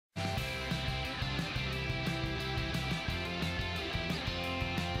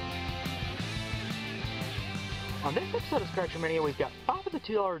On this episode of Scratcher Mania, we've got 5 of the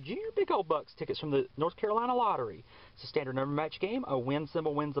 $2 Junior Big Old Bucks tickets from the North Carolina Lottery. It's a standard number match game. A win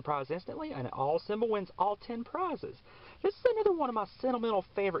symbol wins the prize instantly, and an all symbol wins all 10 prizes. This is another one of my sentimental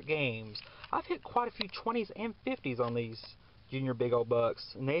favorite games. I've hit quite a few 20s and 50s on these Junior Big Old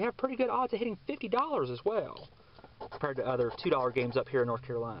Bucks, and they have pretty good odds of hitting $50 as well, compared to other $2 games up here in North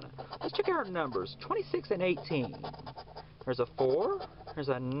Carolina. Let's check out our numbers, 26 and 18. There's a 4, there's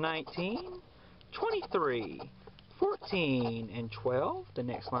a 19, 23, 14 and 12, the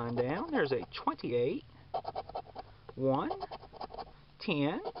next line down. There's a 28, 1,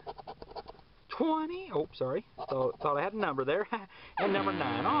 10, 20, oh, sorry, thought I had a number there, and number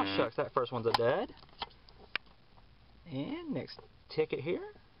 9. Oh, shucks, that first one's a dud. And next ticket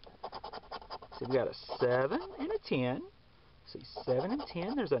here. See, we got a 7 and a 10. See, 7 and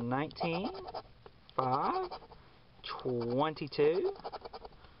 10, there's a 19, 5, 22,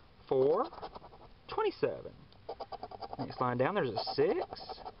 4, 27. Next line down, there's a 6,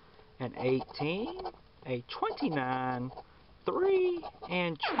 an 18, a 29, 3,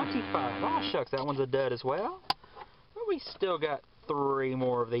 and 25. Oh, shucks, that one's a dud as well. But we still got 3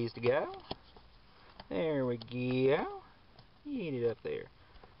 more of these to go. There we go. Get it up there.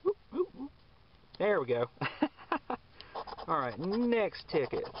 Whoop, whoop, whoop. There we go. Alright, next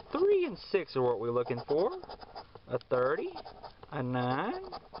ticket. 3 and 6 are what we're looking for. A 30, a 9,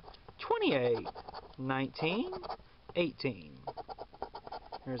 28, 19, 18.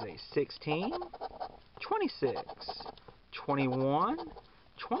 There's a 16, 26, 21,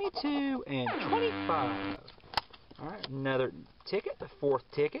 22, and 25. Alright, another ticket. The 4th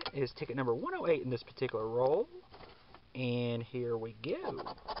ticket is ticket number 108 in this particular roll. And here we go.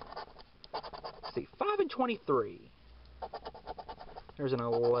 Let's see, 5 and 23. There's an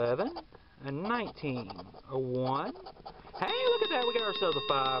 11, a 19, a 1. Hey, look at that, we got ourselves a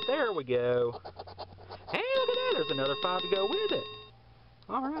 5. There we go. Hey, look at that, there's another 5 to go with it.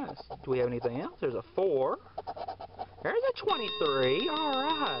 Alright, do we have anything else? There's a 4. There's a 23,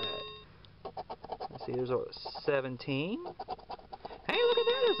 alright. Let's see, there's a 17. Hey, look at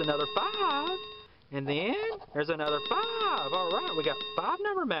that, there's another 5. And then, there's another 5. Alright, we got 5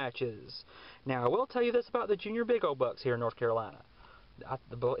 number matches. Now, I will tell you this about the Junior Big Old Bucks here in North Carolina.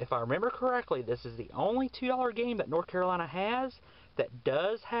 If I remember correctly, this is the only $2 game that North Carolina has that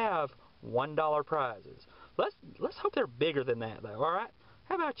does have $1 prizes. Let's hope they're bigger than that, though, alright?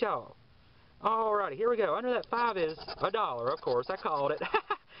 How about y'all? Alrighty, here we go. Under that 5 is $1, of course. I called it.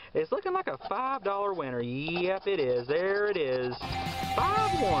 It's looking like a $5 winner. Yep, it is. There it is.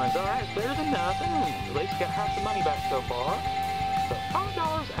 5 ones. Alright, it's better than nothing. At least got half the money back so far. So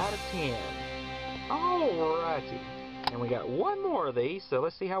 $5 out of 10. Alrighty. And we got 1 more of these, so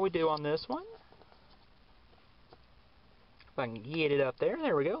let's see how we do on this one. If I can get it up there.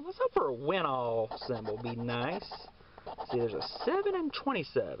 There we go. Let's hope for a win-all symbol. Be nice. See, there's a 7 and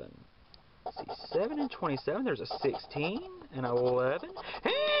 27. Let's see, 7 and 27. There's a 16 and 11.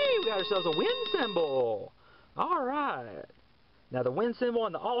 Hey, we got ourselves a win symbol. Alright. Now, the win symbol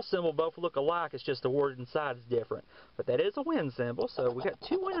and the all symbol both look alike. It's just the word inside is different. But that is a win symbol. So we got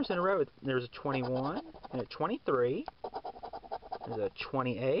 2 winners in a row. There's a 21 and a 23. There's a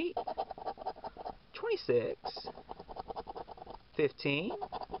 28, 26, 15,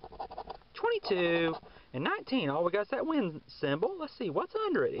 22, and 19. All we got is that win symbol. Let's see, what's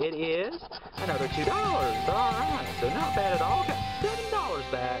under it? It is another $2. Alright, so not bad at all. Got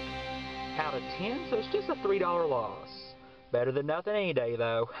 $7 back out of 10, so it's just a $3 loss. Better than nothing any day,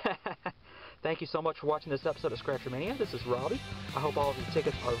 though. Thank you so much for watching this episode of Scratcher Mania. This is Robbie. I hope all of your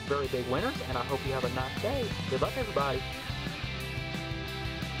tickets are very big winners, and I hope you have a nice day. Good luck, everybody.